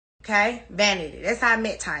Okay? Vanity. That's how I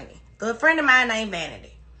met Tiny. Through a friend of mine named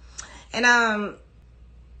Vanity. And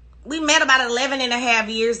we met about 11 and a half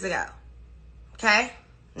years ago. Okay?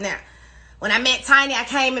 Now, when I met Tiny, I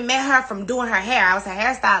came and met her from doing her hair. I was her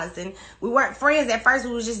hairstylist, and we weren't friends at first.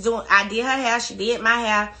 We was just doing, I did her hair, she did my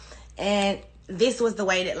hair, and this was the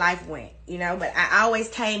way that life went, you know. But I always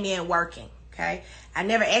came in working, okay? I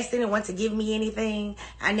never asked anyone to give me anything.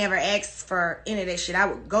 I never asked for any of that shit. I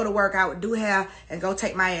would go to work, I would do hair, and go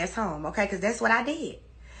take my ass home, okay? Because that's what I did.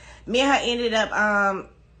 Me and her ended up,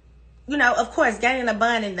 you know, of course, gaining a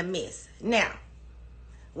bond in the midst. Now,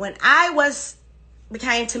 when I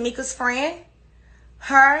became Tamika's friend,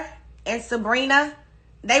 her and Sabrina,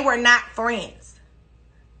 they were not friends.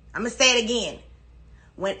 I'm going to say it again.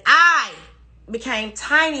 When I became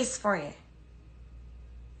Tiny's friend,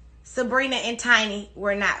 Sabrina and Tiny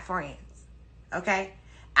were not friends. Okay?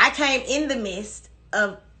 I came in the midst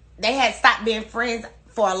of, they had stopped being friends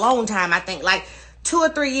for a long time, I think, like 2 or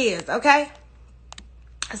 3 years. Okay?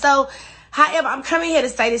 So, however, I'm coming here to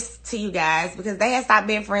say this to you guys because they had stopped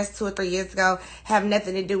being friends 2 or 3 years ago, have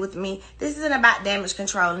nothing to do with me. This isn't about damage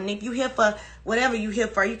control. And if you're here for whatever you're here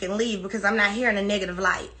for, you can leave because I'm not here in a negative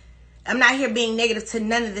light. I'm not here being negative to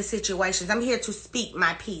none of the situations. I'm here to speak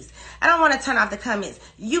my piece. I don't want to turn off the comments.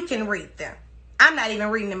 You can read them. I'm not even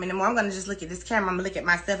reading them anymore. I'm going to just look at this camera. I'm going to look at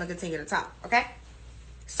myself and continue to talk. Okay?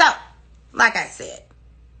 So, like I said,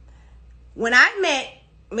 when I met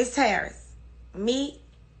Miss Harris,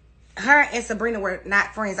 her and Sabrina were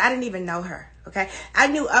not friends. I didn't even know her, okay? I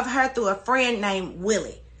knew of her through a friend named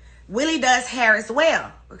Willie. Willie does hair as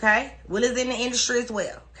well, okay? Willie's in the industry as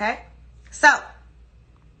well, okay? So,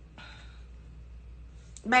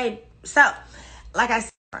 babe, like I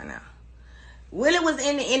said right now, Willie was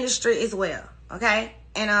in the industry as well, okay?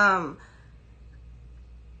 And,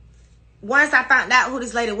 once I found out who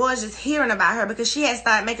this lady was, just hearing about her, because she had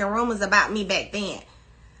started making rumors about me back then.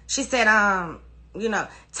 She said, you know,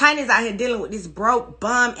 Tiny's out here dealing with this broke,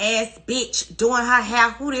 bum-ass bitch doing her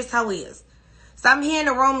hair. Who this hoe is? So I'm hearing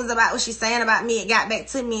the rumors about what she's saying about me. It got back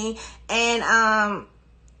to me. And I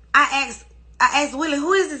asked Willie,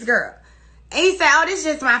 who is this girl? And he said, oh, this is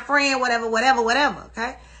just my friend, whatever,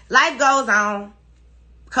 okay? Life goes on.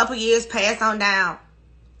 A couple years pass on down.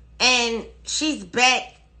 And she's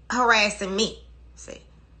back harassing me. See?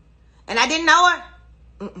 And I didn't know her.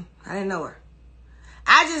 I didn't know her.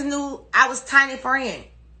 I just knew I was Tiny's friend.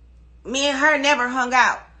 Me and her never hung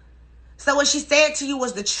out. So what she said to you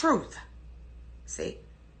was the truth. See?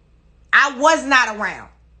 I was not around.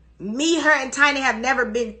 Me, her, and Tiny have never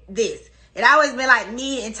been this. It always been like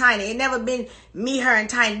me and Tiny. It never been me, her, and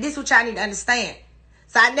Tiny. This is what y'all need to understand.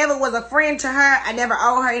 So I never was a friend to her. I never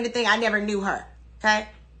owed her anything. I never knew her. Okay?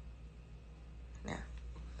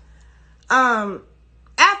 Now,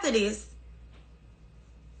 after this,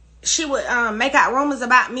 she would make out rumors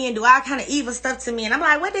about me and do all kind of evil stuff to me. And I'm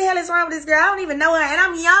like, what the hell is wrong with this girl? I don't even know her. And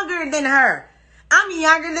I'm younger than her. I'm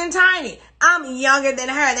younger than Tiny. I'm younger than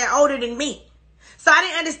her. They're older than me. So I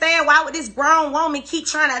didn't understand why would this grown woman keep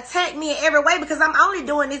trying to attack me in every way because I'm only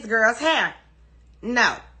doing this girl's hair.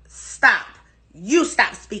 No. Stop. You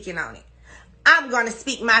stop speaking on it. I'm going to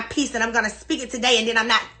speak my piece and I'm going to speak it today and then I'm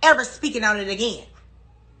not ever speaking on it again.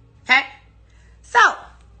 Okay? So,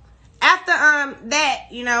 after that,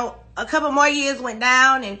 you know, a couple more years went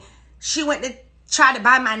down and she went to try to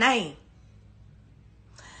buy my name.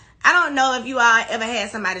 I don't know if you all ever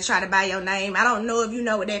had somebody try to buy your name. I don't know if you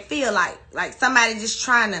know what that feel like. Like somebody just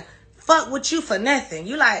trying to fuck with you for nothing.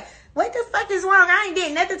 You like, what the fuck is wrong? I ain't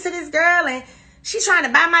did nothing to this girl and she trying to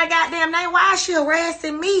buy my goddamn name. Why is she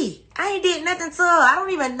harassing me? I ain't did nothing to her. I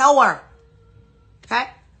don't even know her. Okay?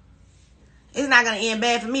 It's not going to end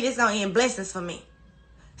bad for me. This is going to end blessings for me.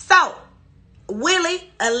 So,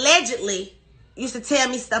 Willie allegedly used to tell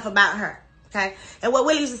me stuff about her. Okay? And what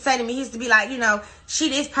Willie used to say to me, he used to be like, you know, she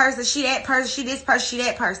this person, she that person, she this person, she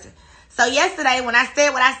that person. So yesterday when I said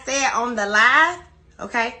what I said on the live,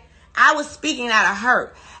 okay, I was speaking out of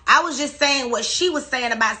hurt. I was just saying what she was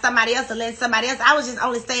saying about somebody else or letting somebody else. I was just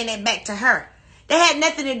only saying that back to her. They had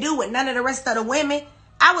nothing to do with none of the rest of the women.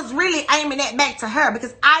 I was really aiming that back to her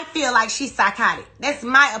because I feel like she's psychotic. That's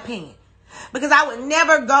my opinion. Because I would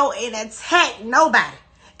never go and attack nobody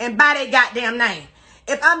and buy their goddamn name.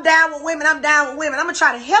 If I'm down with women, I'm down with women. I'm going to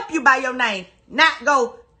try to help you buy your name, not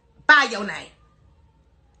go buy your name.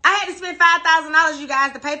 I had to spend $5,000, you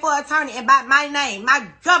guys, to pay for an attorney and buy my name, my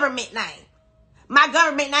government name. My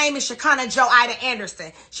government name is Shekinah Joe Ida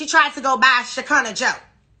Anderson. She tried to go buy Shekinah Joe.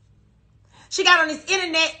 She got on this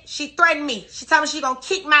internet. She threatened me. She told me she going to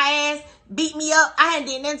kick my ass, beat me up. I hadn't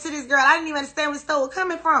did nothing to this girl. I didn't even understand where the store was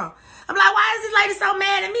coming from. I'm like, why is this lady so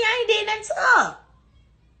mad at me? I ain't did nothing to her.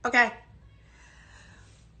 Okay?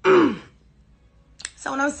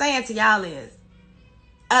 So what I'm saying to y'all is,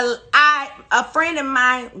 a friend of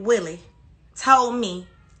mine, Willie, told me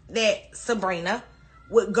that Sabrina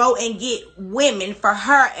would go and get women for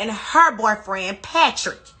her and her boyfriend,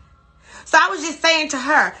 Patrick. So I was just saying to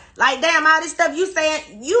her, like, damn, all this stuff you saying,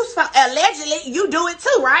 allegedly, you do it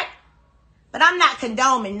too, right? But I'm not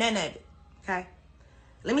condoning none of it, okay?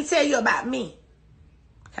 Let me tell you about me,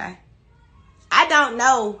 okay? I don't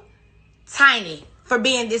know Tiny for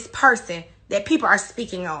being this person that people are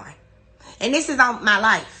speaking on. And this is on my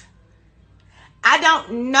life. I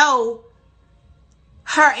don't know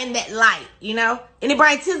her in that light, you know? And it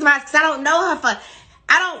brings tears to my eyes because I don't know her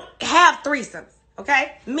I don't have threesomes,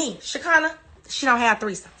 okay? Me, Shekinah, she don't have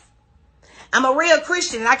threesomes. I'm a real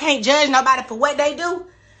Christian and I can't judge nobody for what they do,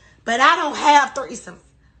 but I don't have threesomes.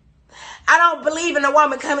 I don't believe in a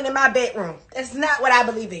woman coming in my bedroom. That's not what I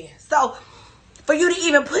believe in. So, for you to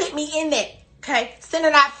even put me in that, okay,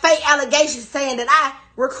 sending out fake allegations saying that I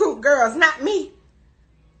recruit girls, not me.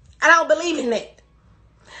 I don't believe in that.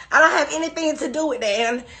 I don't have anything to do with that.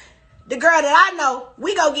 And the girl that I know,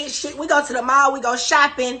 we go get shit. We go to the mall. We go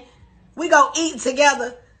shopping. We go eat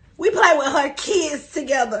together. We play with her kids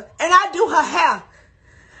together. And I do her hair.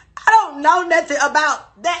 I don't know nothing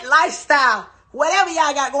about that lifestyle, whatever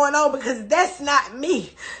y'all got going on, because that's not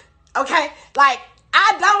me. Okay? Like,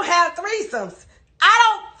 I don't have threesomes.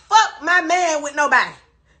 I don't fuck my man with nobody.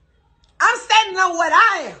 I'm standing on what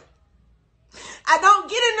I am. I don't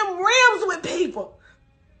get in them rims with people.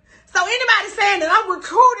 So anybody saying that I'm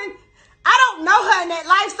recruiting, I don't know her in that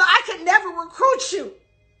life, so I could never recruit you.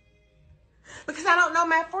 Because I don't know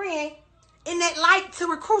my friend in that light to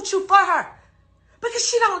recruit you for her. Because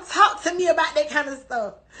she don't talk to me about that kind of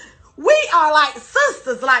stuff. We are like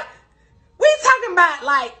sisters. Like, we talking about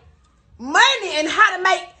like money and how to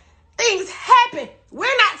make things happen.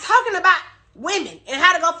 We're not talking about women and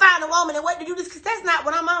how to go find a woman and what to do this, because that's not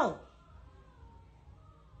what I'm on.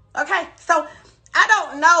 Okay, so I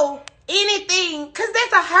don't know anything, because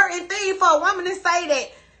that's a hurting thing for a woman to say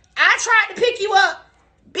that I tried to pick you up.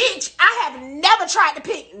 Bitch, I have never tried to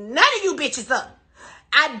pick none of you bitches up.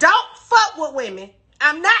 I don't fuck with women.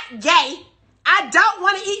 I'm not gay. I don't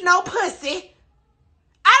want to eat no pussy.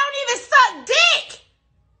 I don't even suck dick.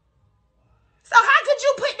 So how could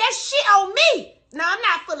you put that shit on me? No, I'm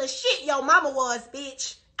not full of shit. Your mama was,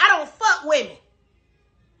 bitch. I don't fuck women.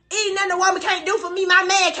 Ain't nothing a woman can't do for me, my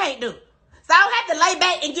man can't do. So I don't have to lay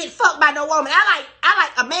back and get fucked by no woman. I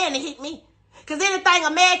like a man to hit me. Because anything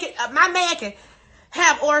my man can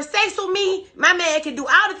have oral sex with me, my man can do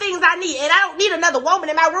all the things I need. And I don't need another woman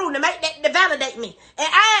in my room to validate me. And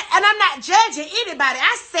I'm not judging anybody.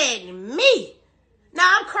 I said me.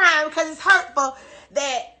 Now I'm crying because it's hurtful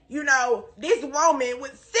that, you know, this woman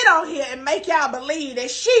would sit on here and make y'all believe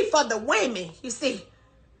that she for the women, you see.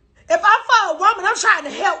 If I'm for a woman, I'm trying to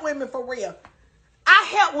help women for real. I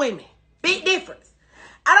help women. Big difference.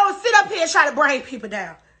 I don't sit up here and try to bring people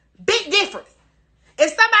down. Big difference.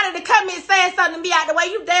 If somebody to come in saying something to me out the way,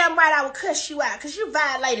 you damn right I will cuss you out because you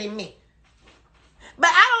violated me.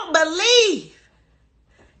 But I don't believe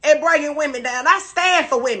in bringing women down. I stand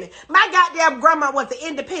for women. My goddamn grandma was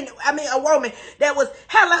a woman that was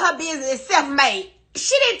handling her business self-made.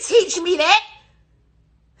 She didn't teach me that.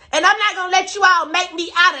 And I'm not going to let you all make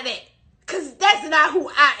me out of that. Because that's not who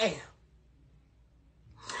I am.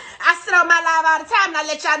 I sit on my live all the time and I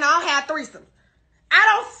let y'all know I don't have threesomes. I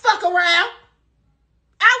don't fuck around.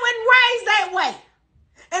 I wasn't raised that way.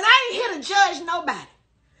 And I ain't here to judge nobody.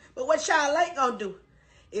 But what y'all ain't going to do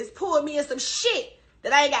is pull me in some shit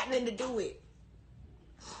that I ain't got nothing to do with.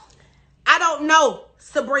 I don't know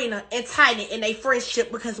Sabrina and Tiny in their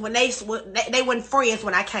friendship because when they weren't friends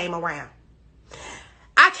when I came around.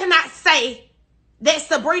 I cannot say that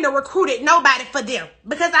Sabrina recruited nobody for them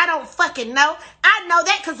because I don't fucking know. I know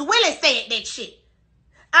that because Willie said that shit.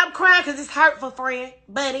 I'm crying because it's hurtful, friend,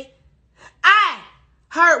 buddy. I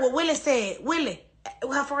heard what Willie said. Willie,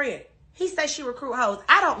 her friend, he said she recruit hoes.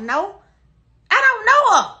 I don't know. I don't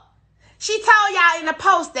know her. She told y'all in the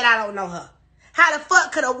post that I don't know her. How the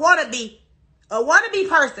fuck could a wannabe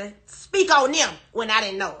person speak on them when I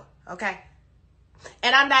didn't know her, okay?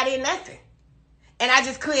 And I'm not in nothing. And I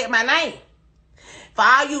just cleared my name. For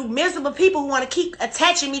all you miserable people who want to keep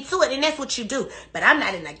attaching me to it, and that's what you do. But I'm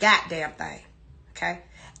not in a goddamn thing, okay?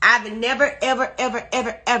 I've never, ever, ever,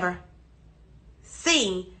 ever, ever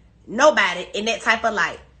seen nobody in that type of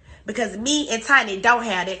light. Because me and Tiny don't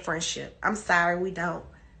have that friendship. I'm sorry, we don't.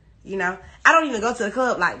 You know? I don't even go to the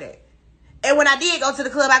club like that. And when I did go to the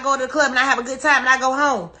club, I go to the club and I have a good time and I go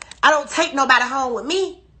home. I don't take nobody home with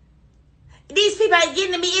me. These people ain't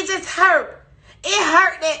getting to me. It just hurt. It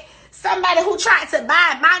hurt that somebody who tried to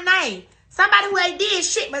buy my name, somebody who ain't did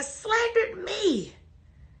shit but slandered me.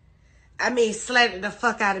 I mean, slandered the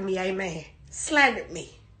fuck out of me, amen. Slandered me.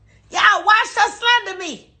 Y'all watched her slander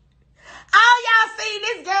me. All y'all seen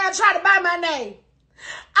this girl try to buy my name.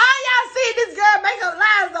 All y'all seen this girl make up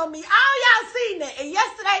lies on me. All y'all seen that. And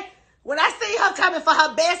yesterday, when I seen her coming for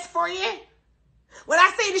her best friend, when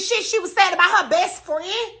I seen the shit she was saying about her best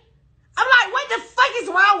friend, I'm like, what the fuck is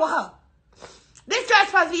wrong with her? This girl's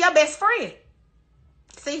supposed to be your best friend.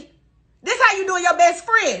 See? This how you doing your best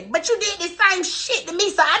friend. But you did the same shit to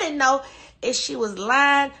me, so I didn't know if she was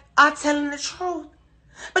lying or telling the truth.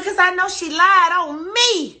 Because I know she lied on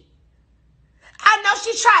me. I know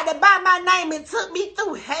she tried to buy my name and took me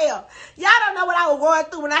through hell. Y'all don't know what I was going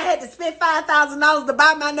through when I had to spend $5,000 to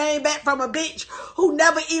buy my name back from a bitch who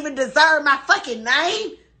never even deserved my fucking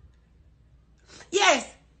name.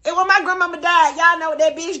 Yes, and when my grandmama died, y'all know what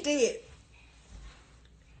that bitch did.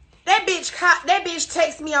 That bitch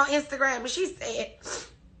texted me on Instagram and she said,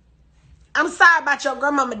 I'm sorry about your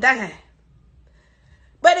grandmama dying.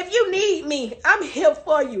 But if you need me, I'm here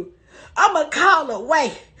for you. I'm a call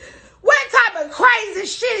away. What type of crazy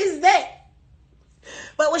shit is that?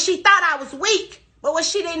 But when she thought I was weak, but what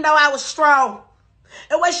she didn't know I was strong.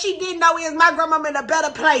 And what she didn't know is my grandmama in a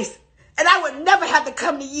better place. And I would never have to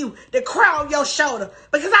come to you to cry on your shoulder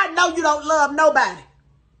because I know you don't love nobody.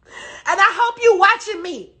 And I hope you watching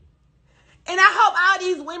me. And I hope all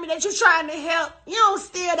these women that you're trying to help, you don't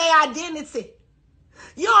steal their identity.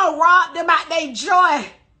 You don't rob them out their joy.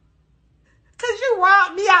 Because you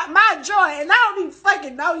robbed me out my joy and I don't even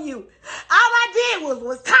fucking know you. All I did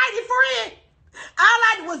was Tiny friend. All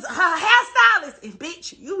I did was her hairstylist. And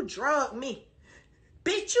bitch, you drugged me.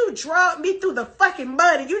 Bitch, you drugged me through the fucking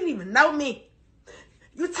mud and you didn't even know me.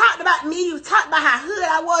 You talked about me. You talked about how hood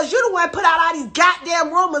I was. You the one put out all these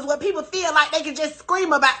goddamn rumors where people feel like they can just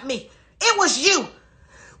scream about me. It was you.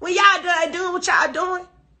 When y'all done doing what y'all doing,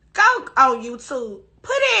 go on YouTube.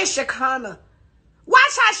 Put in Shekinah.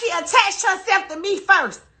 Watch how she attached herself to me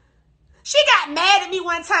first. She got mad at me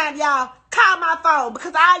one time, y'all. Called my phone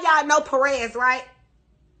because all y'all know Perez, right?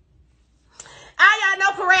 All y'all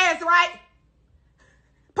know Perez, right?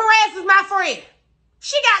 Perez is my friend.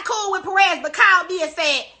 She got cool with Perez, but called me and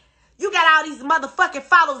said, you got all these motherfucking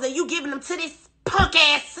followers and you giving them to this punk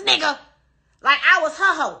ass nigga like I was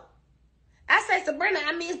her hoe. I said, Sabrina,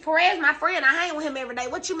 I mean, Perez, my friend. I hang with him every day.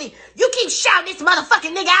 What you mean? You keep shouting this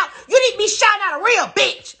motherfucking nigga out. You need to be shouting out a real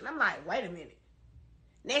bitch. And I'm like, wait a minute.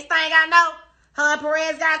 Next thing I know, her and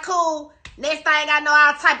Perez got cool. Next thing I know,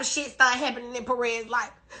 all type of shit started happening in Perez's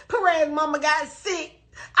life. Perez's mama got sick.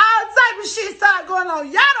 All type of shit started going on.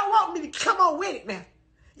 Y'all don't want me to come on with it now.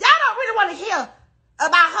 Y'all don't really want to hear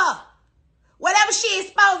about her. Whatever she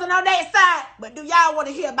exposing on that side. But do y'all want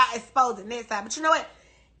to hear about exposing that side? But you know what?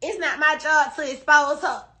 It's not my job to expose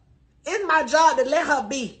her. It's my job to let her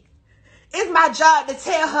be. It's my job to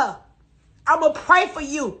tell her, I'm going to pray for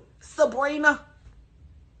you, Sabrina.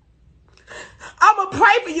 I'm going to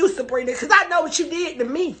pray for you, Sabrina, because I know what you did to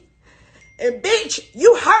me. And bitch,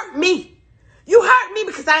 you hurt me. You hurt me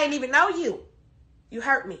because I didn't even know you. You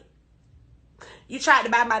hurt me. You tried to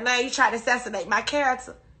buy my name. You tried to assassinate my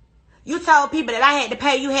character. You told people that I had to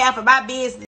pay you half of my business.